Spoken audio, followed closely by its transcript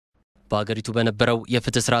በአገሪቱ በነበረው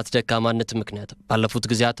የፍትህ ስርዓት ደካማነት ምክንያት ባለፉት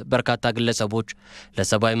ጊዜያት በርካታ ግለሰቦች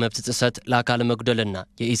ለሰብዓዊ መብት ጥሰት ለአካል መጉደልና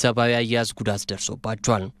የኢሰብዓዊ አያያዝ ጉዳት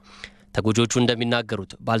ደርሶባቸዋል። ተጎጆቹ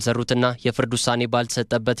እንደሚናገሩት ባልሰሩትና የፍርድ ውሳኔ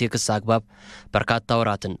ባልተሰጠበት የክስ አግባብ በርካታ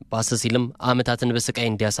ወራትን ባሰሲልም ዓመታትን በስቃይ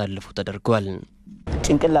እንዲያሳልፉ ተደርጓል።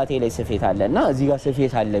 ጭንቅላቴ ላይ ስፌት አለና እዚህ ጋር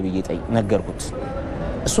ስፌት አለ ብዬ ነገርኩት።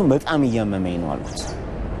 እሱም በጣም እያመመኝ ነው አልኩት።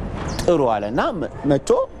 ጥሩ አለና መጥቶ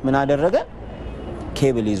ምን አደረገ?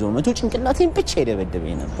 ኬብል ይዞ መጥቶ ጭንቅላቴን ብቻ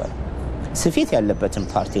ይደበድበኝ ነበር። ስፌት ያለበትን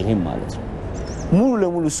ፓርቲ ይሄን ማለት ነው ሙሉ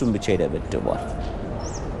ለሙሉ እሱም ብቻ ይደበድባል።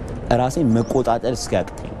 ራሴን መቆጣጠር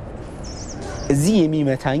እስኪያቅተኝ እዚህ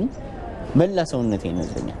የሚመታኝ መላ ሰውነቴ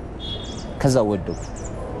ነዘኛል። ከዛ ወደው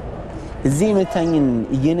እዚህ መታኝን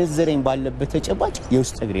እየነዘረኝ ባለበት ተጨባጭ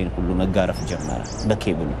የውስጥ እግሬን ሁሉ መጋረፍ ጀመረ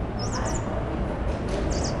በኬብሉ።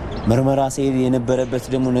 ምርመራ ሲሄድ የነበረበት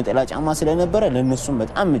ደግሞ ነጠላ ጫማ ስለነበረ ለነሱም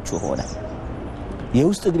በጣም ምቹ ሆነ።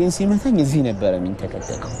 የውስጥ እግሬን ሲመታኝ እዚህ ነበር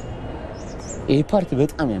የሚንተከተከው። ይሄ ፓርት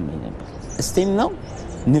በጣም ያመኝ ነበር። እስቲናው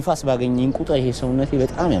ንፋስ ባገኘኝ ቁጥር ይሄ ሰውነቴ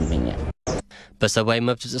በጣም ያመኛል። በሰብዓዊ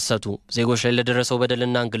መብት ጥሰቱ ዜጎች ላይ ለደረሰው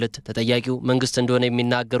በደልና እንግልት ተጠያቂው መንግስት እንደሆነ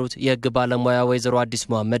የሚናገሩት የህግ ባለሙያ ወይዘሮ አዲስ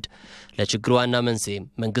መሐመድ ለችግሩ ዋና መንስኤ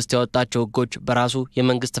መንግስት ያወጣቸው ህጎች በራሱ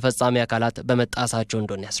የመንግስት ተፈጻሚ አካላት በመጣሳቸው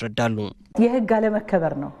እንደሆነ ያስረዳሉ። የህግ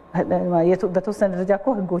አለመከበር ነው። በተወሰነ ደረጃ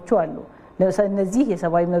እኮ ህጎቹ አሉ። እነዚህ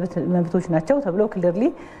የሰብዓዊ መብቶች ናቸው ተብሎ ክሊርሊ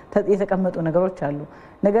የተቀመጡ ነገሮች አሉ።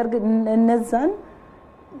 ነገር ግን እነዛን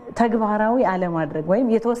ተግባራዊ አለማድረግ ወይም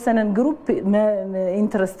የተወሰነን ግሩፕ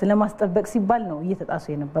ኢንትረስት ለማስጠበቅ ሲባል ነው እየተጣሱ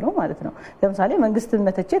የነበረው ማለት ነው። ለምሳሌ መንግስትን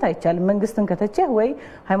መተቸት አይቻልም። መንግስትን ከተቸህ ወይ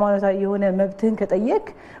ሃይማኖታዊ የሆነ መብትህን ከጠየቅ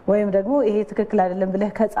ወይም ደግሞ ይሄ ትክክል አይደለም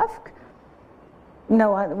ብለህ ከጻፍክ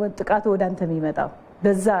ነው ጥቃቱ ወደ አንተ የሚመጣው።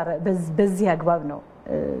 በዚህ አግባብ ነው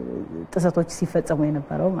ጥሰቶች ሲፈጸሙ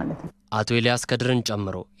የነበረው ማለት ነው። አቶ ኤልያስ ከድርን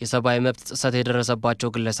ጨምሮ የሰብዓዊ መብት ጥሰት የደረሰባቸው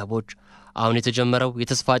ግለሰቦች አሁን የተጀመረው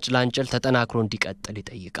የተስፋ ጭላንጭል ተጠናክሮ እንዲቀጥል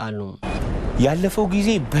ይጠይቃሉ። ያለፈው ጊዜ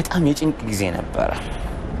በጣም የጭንቅ ጊዜ ነበር።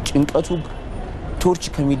 ጭንቀቱ ቶርች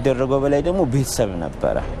ከሚደረገው በላይ ደግሞ ቤተሰብ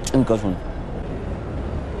ነበር ጭንቀቱ።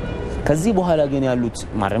 ከዚህ በኋላ ግን ያሉት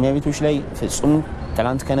ማረሚያ ቤቶች ላይ ፍጹም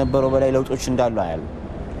ትላንት ከነበረው በላይ ለውጦች እንዳሉ አያሉ።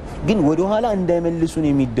 ግን ወደ ኋላ እንዳይመልሱን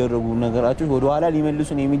የሚደረጉ ነገራቶች ወደ ኋላ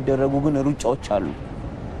ሊመልሱን የሚደረጉ ግን ሩጫዎች አሉ።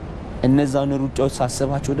 እነዛን ሩጫዎች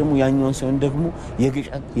ሳስባቸው ደግሞ ያኛውን ሲሆን ደግሞ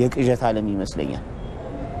የቅዠት ዓለም ይመስለኛል።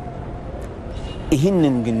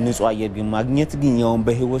 ይህንን ግን ንጹህ አየር ግን ማግኘት ግን ያውን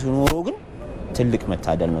በህይወት ኖሮ ግን ትልቅ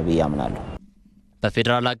መታደል ነው ብዬ አምናለሁ።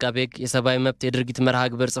 በፌደራል አቃቤ ሕግ የሰብዓዊ መብት የድርጊት መርሃ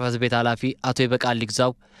ግብር ጽሕፈት ቤት ኃላፊ አቶ ይበቃል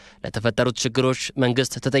ይግዛው ለተፈጠሩት ችግሮች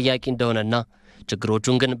መንግስት ተጠያቂ እንደሆነና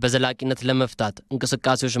ችግሮቹን ግን በዘላቂነት ለመፍታት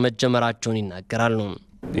እንቅስቃሴዎች መጀመራቸውን ይናገራሉ።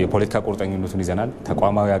 የፖለቲካ ቁርጠኝነቱን ይዘናል።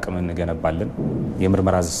 ተቋማዊ አቅም እንገነባለን።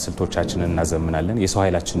 የምርመራ ስልቶቻችንን እናዘምናለን። የሰው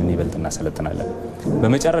ኃይላችንን ይበልጥ እናሰለጥናለን።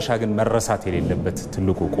 በመጨረሻ ግን መረሳት የሌለበት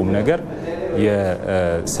ትልቁ ቁም ነገር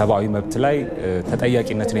የሰብዓዊ መብት ላይ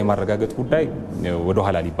ተጠያቂነትን የማረጋገጥ ጉዳይ ወደ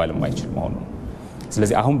ኋላ ሊባል የማይችል መሆኑ ነው።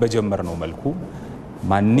 ስለዚህ አሁን በጀመርነው መልኩ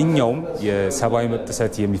ማንኛውም የሰብዓዊ መብት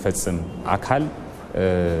ጥሰት የሚፈጽም አካል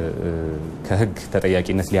ከህግ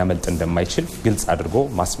ተጠያቂነት ሊያመልጥ እንደማይችል ግልጽ አድርጎ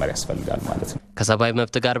ማስመር ያስፈልጋል ማለት ነው። ከሰብዓዊ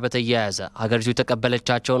መብት ጋር በተያያዘ ሀገሪቱ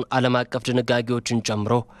የተቀበለቻቸውን ዓለም አቀፍ ድንጋጌዎችን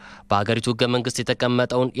ጨምሮ በሀገሪቱ ህገ መንግስት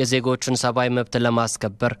የተቀመጠውን የዜጎችን ሰብዓዊ መብት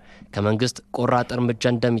ለማስከበር ከመንግስት ቆራጥ እርምጃ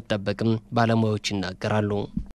እንደሚጠበቅም ባለሙያዎች ይናገራሉ።